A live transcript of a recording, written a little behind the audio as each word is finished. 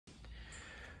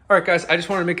All right, guys, I just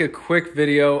want to make a quick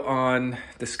video on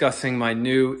discussing my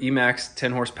new Emax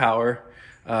 10 horsepower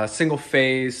single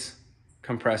phase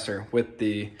compressor with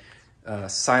the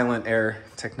silent air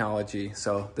technology.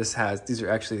 So these are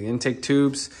actually the intake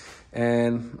tubes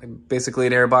and basically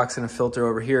an air box and a filter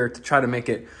over here to try to make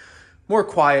it more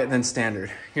quiet than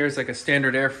standard. Here's like a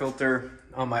standard air filter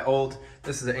on my old,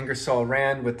 this is an Ingersoll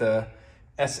Rand with the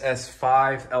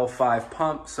SS5 L5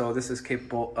 pump. So this is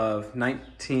capable of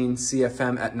 19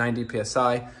 CFM at 90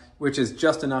 PSI, which is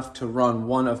just enough to run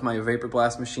one of my vapor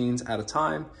blast machines at a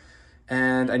time.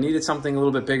 And I needed something a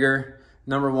little bit bigger.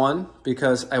 Number one,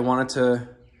 because I wanted to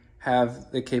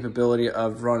have the capability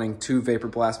of running two vapor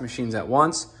blast machines at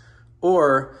once,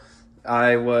 or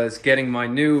I was getting my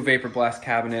new vapor blast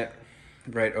cabinet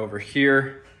right over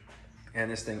here.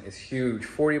 And this thing is huge,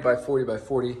 40 by 40 by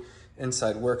 40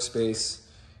 inside workspace.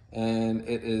 And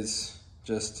it is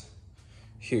just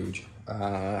huge.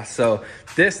 So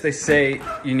this, they say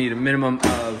you need a minimum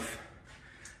of,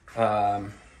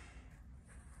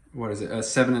 what is it? A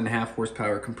 7.5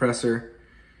 horsepower compressor.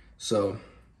 So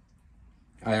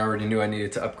I already knew I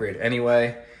needed to upgrade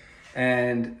anyway.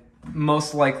 And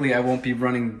most likely I won't be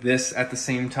running this at the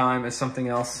same time as something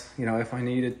else, you know, if I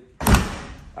needed.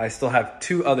 I still have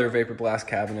two other vapor blast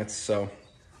cabinets. So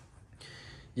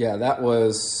yeah, that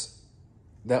was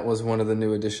one of the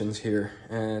new additions here,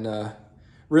 and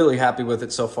really happy with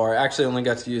it so far. I actually only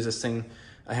got to use this thing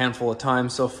a handful of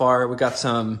times so far. We got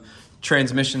some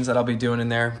transmissions that I'll be doing in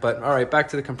there, but all right, back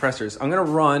to the compressors. I'm gonna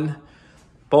run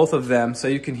both of them so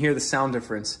you can hear the sound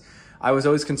difference. I was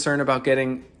always concerned about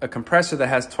getting a compressor that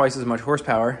has twice as much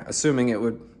horsepower, assuming it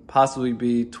would possibly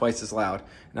be twice as loud,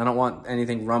 and I don't want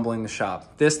anything rumbling the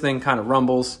shop. This thing kind of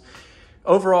rumbles.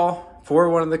 Overall, for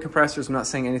one of the compressors, I'm not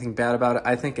saying anything bad about it.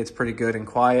 I think it's pretty good and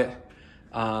quiet.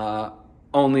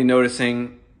 Only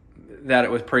noticing that it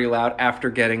was pretty loud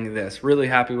after getting this. Really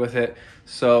happy with it.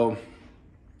 So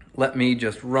let me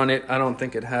just run it. I don't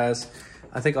think it has.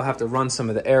 I think I'll have to run some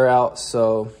of the air out.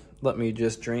 So let me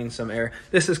just drain some air.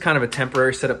 This is kind of a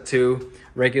temporary setup too.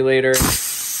 Regulator. And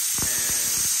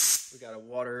we got a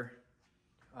water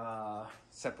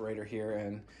separator here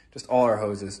and just all our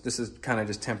hoses. This is kind of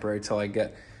just temporary till I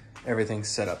get everything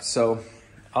set up. So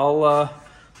I'll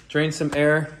drain some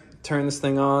air, turn this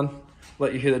thing on,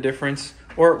 let you hear the difference.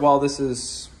 Or while this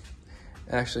is,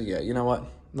 actually, yeah, you know what?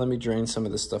 Let me drain some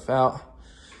of this stuff out.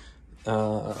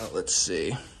 Let's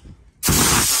see.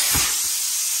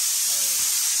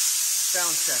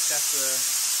 Sound check,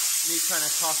 that's me trying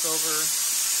to talk over the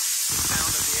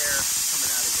sound of the air coming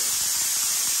out of here.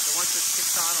 So once this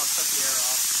kicks on, I'll shut the air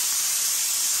off.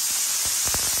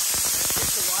 And it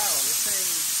takes a while. This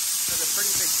thing has a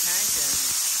pretty big tank and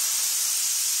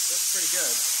looks pretty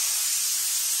good.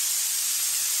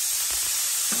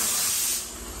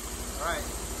 All right,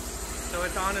 so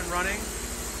it's on and running.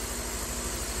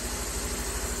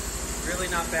 Really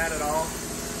not bad at all.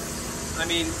 I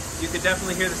mean, you could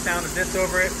definitely hear the sound of this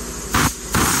over it.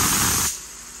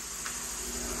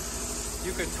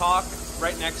 You could talk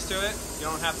right next to it. You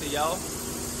don't have to yell.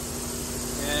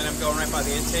 And I'm going right by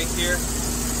the intake here.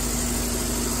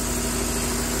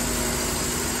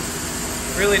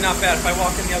 Really not bad. If I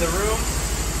walk in the other room,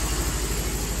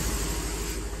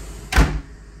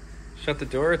 shut the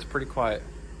door, it's pretty quiet.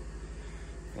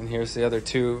 And here's the other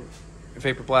two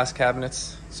vapor blast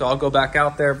cabinets. So I'll go back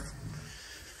out there.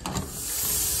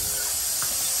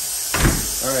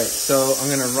 All right, so I'm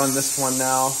gonna run this one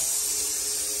now.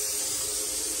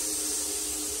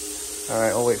 All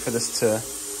right, I'll wait for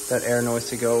that air noise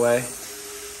to go away.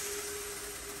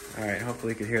 All right,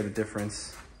 hopefully you can hear the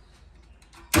difference.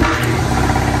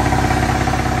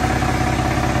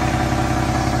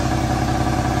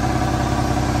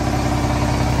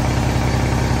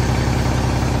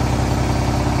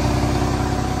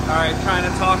 All right, trying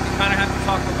to talk, you kind of have to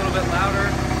talk a little bit louder.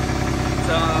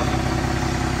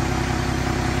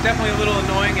 It's definitely a little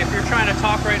annoying if you're trying to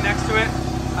talk right next to it.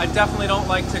 I definitely don't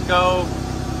like to go,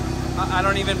 I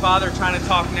don't even bother trying to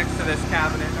talk next to this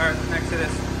cabinet, or next to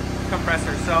this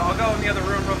compressor. So I'll go in the other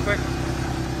room real quick.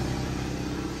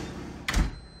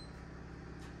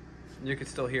 You can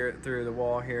still hear it through the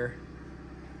wall here.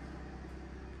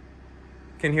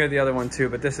 Can hear the other one too,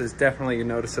 but this is definitely, you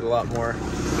notice it a lot more.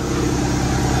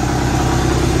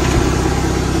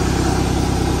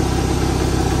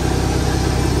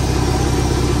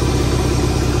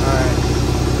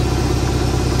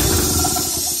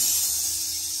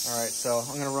 So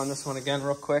I'm gonna run this one again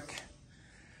real quick.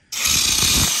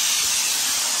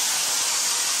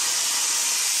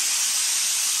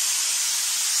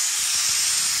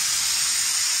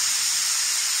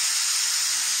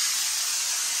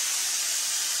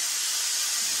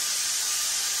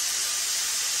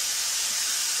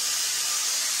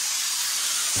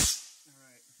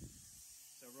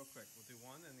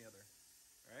 one and the other.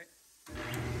 All right.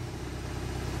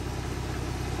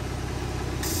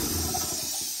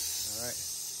 All right.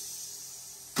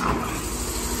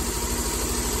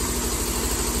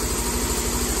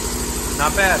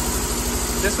 Not bad.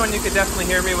 This one you could definitely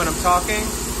hear me when I'm talking.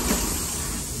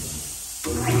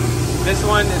 This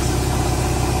one is,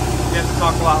 you have to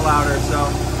talk a lot louder, so.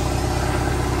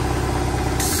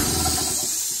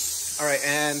 All right,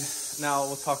 and now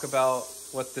we'll talk about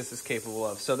what this is capable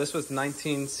of. So this was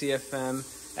 19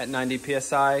 CFM at 90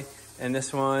 PSI, and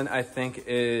this one I think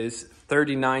is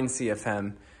 39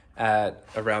 CFM at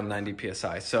around 90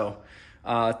 PSI. So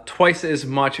twice as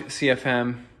much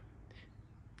CFM,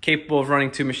 capable of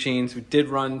running 2 machines. We did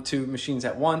run 2 machines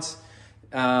at once.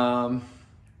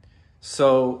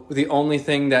 So the only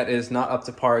thing that is not up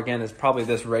to par again is probably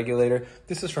this regulator.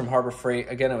 This is from Harbor Freight.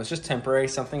 Again, it was just temporary,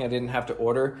 something I didn't have to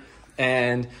order.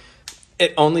 And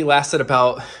it only lasted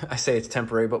about, I say it's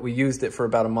temporary, but we used it for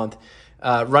about a month.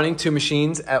 Running 2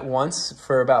 machines at once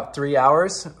for about 3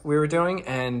 hours we were doing,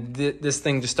 and this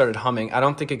thing just started humming. I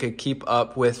don't think it could keep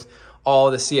up with all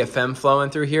the CFM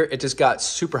flowing through here. It just got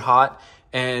super hot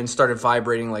and started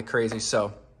vibrating like crazy.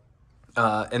 So,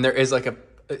 and there is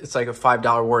it's like a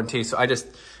 $5 warranty. So I just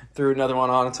threw another one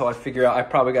on until I figure out I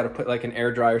probably got to put like an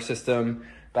air dryer system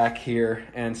back here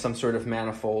and some sort of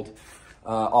manifold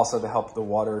also to help the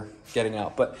water getting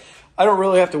out. But I don't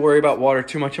really have to worry about water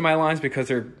too much in my lines because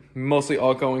they're mostly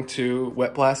all going to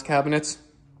wet blast cabinets.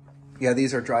 Yeah,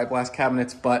 these are dry blast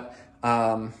cabinets, but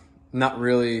not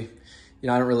really, I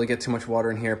don't really get too much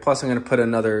water in here. Plus I'm going to put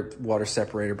another water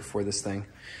separator before this thing.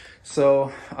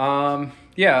 So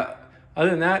yeah, other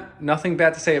than that, nothing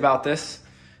bad to say about this.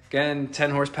 Again,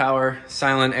 10 horsepower,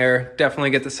 silent air.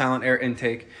 Definitely get the silent air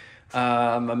intake.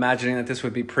 I'm imagining that this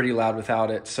would be pretty loud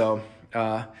without it. So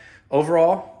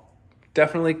overall,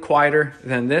 definitely quieter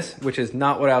than this, which is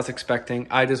not what I was expecting.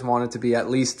 I just wanted to be at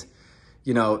least,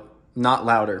 not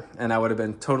louder, and I would have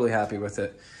been totally happy with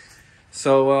it.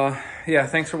 So yeah,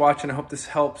 thanks for watching. I hope this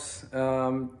helps.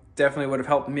 Definitely would have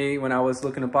helped me when I was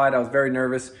looking to buy it. I was very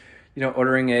nervous,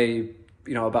 ordering a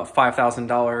about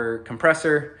 $5,000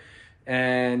 compressor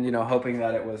and, hoping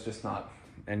that it was just not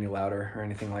any louder or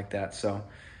anything like that. So,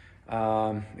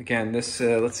 again, this,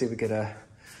 let's see if we get a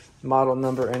model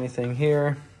number or anything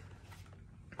here.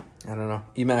 I don't know,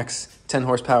 Emax, 10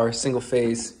 horsepower, single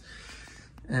phase.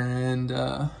 And,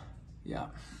 yeah,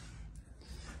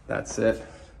 that's it.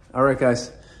 All right,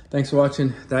 guys, thanks for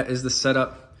watching. That is the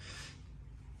setup.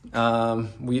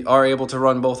 We are able to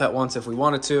run both at once if we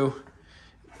wanted to,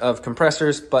 of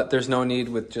compressors, but there's no need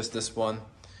with just this one.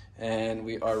 And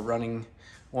we are running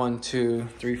 1, 2,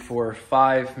 3, 4,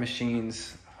 5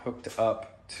 machines hooked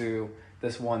up to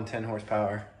this 10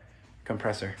 horsepower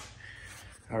compressor.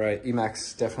 All right,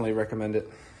 Emax, definitely recommend it.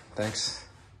 Thanks.